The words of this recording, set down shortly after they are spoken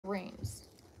frames.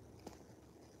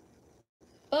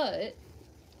 But I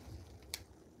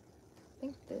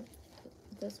think that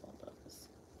this one does.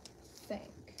 I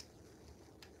think.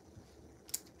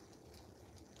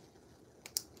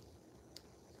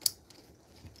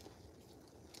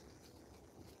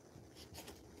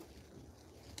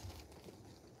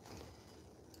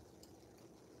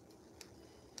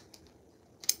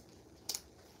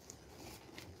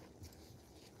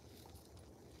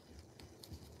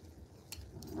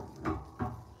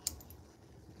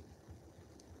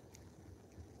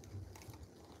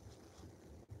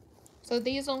 So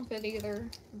these don't fit either,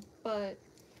 but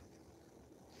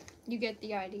you get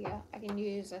the idea. I can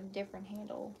use a different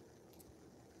handle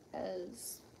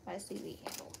as my CV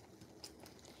handle.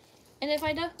 And if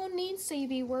I don't need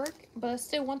CV work, but I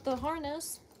still want the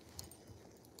harness,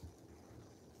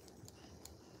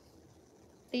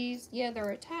 these, yeah, they're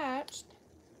attached,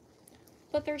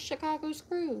 but they're Chicago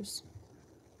screws.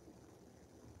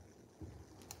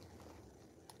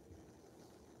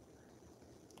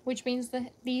 Which means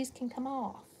that these can come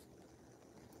off.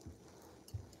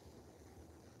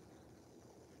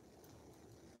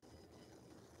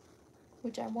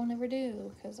 Which I won't ever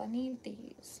do, because I need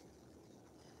these.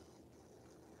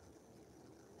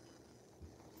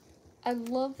 I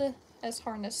love this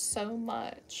harness so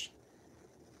much.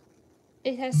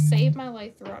 It has saved my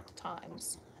life throughout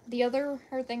times. The other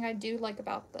thing I do like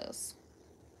about this.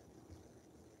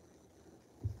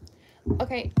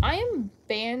 Okay, I am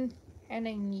banning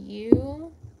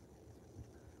you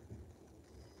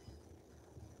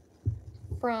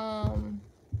from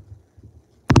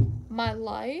my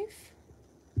life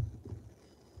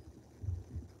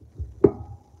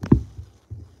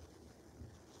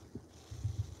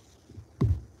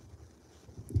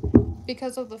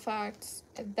because of the fact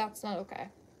that's not okay.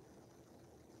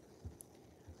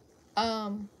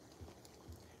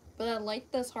 But I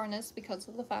like this harness because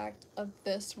of the fact of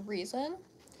this reason.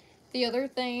 The other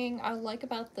thing I like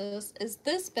about this is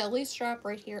this belly strap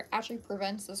right here actually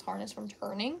prevents this harness from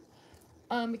turning,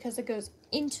 because it goes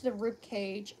into the rib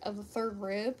cage of the third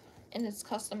rib, and it's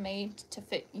custom made to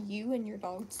fit you and your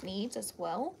dog's needs as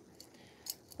well,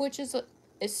 which is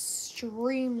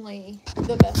extremely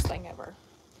the best thing ever.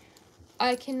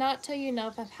 I cannot tell you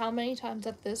enough of how many times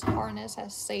that this harness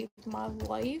has saved my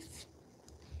life.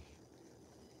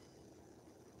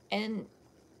 And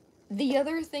the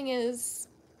other thing is,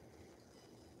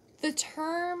 the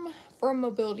term for a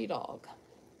mobility dog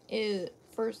is,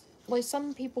 for like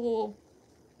some people,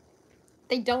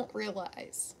 they don't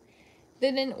realize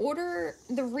that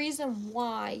the reason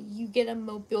why you get a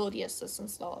mobility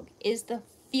assistance dog is to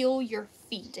feel your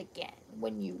feet again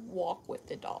when you walk with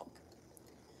the dog.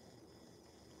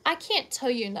 I can't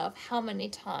tell you enough how many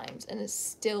times, and it's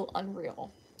still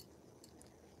unreal.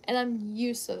 And I'm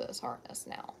used to this harness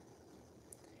now.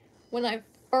 When I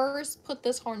first put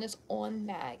this harness on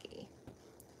Maggie,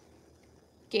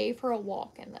 gave her a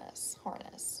walk in this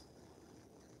harness,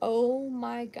 oh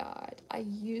my god, I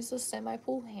used the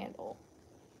semi-pull handle,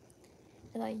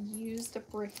 and I used the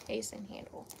brick facing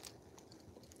handle.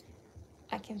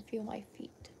 I can feel my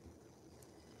feet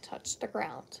touch the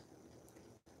ground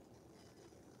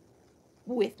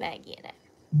with Maggie in it.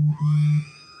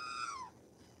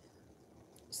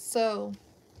 So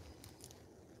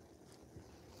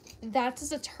that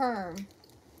is a term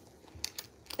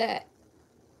that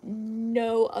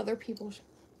no other people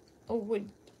would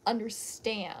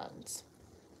understand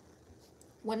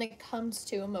when it comes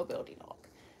to a mobility dog.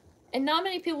 And not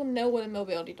many people know what a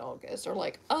mobility dog is. They're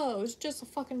like, oh, it's just a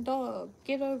fucking dog.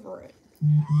 Get over it.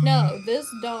 No, this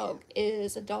dog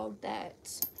is a dog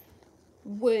that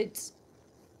would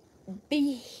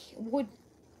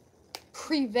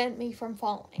prevent me from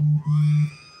falling.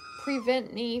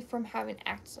 Prevent me from having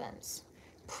accidents.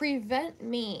 Prevent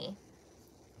me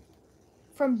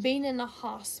from being in a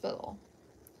hospital.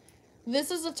 This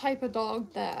is a type of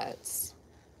dog that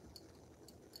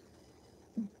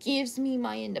gives me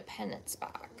my independence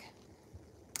back.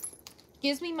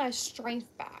 Gives me my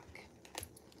strength back.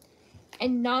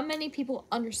 And not many people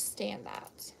understand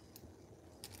that.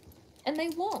 And they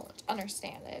won't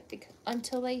understand it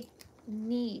until they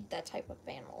need that type of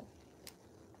animal.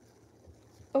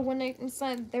 But when it's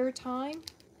inside their time,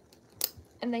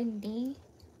 and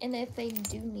if they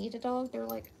do need a dog, they're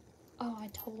like, oh, I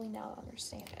totally now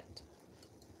understand it.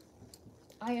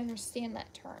 I understand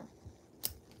that term.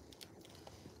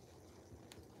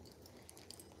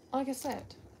 Like I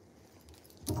said,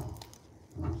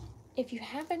 if you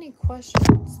have any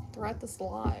questions throughout this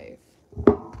live,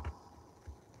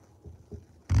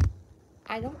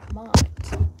 I don't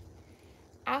mind.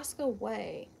 Ask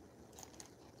away.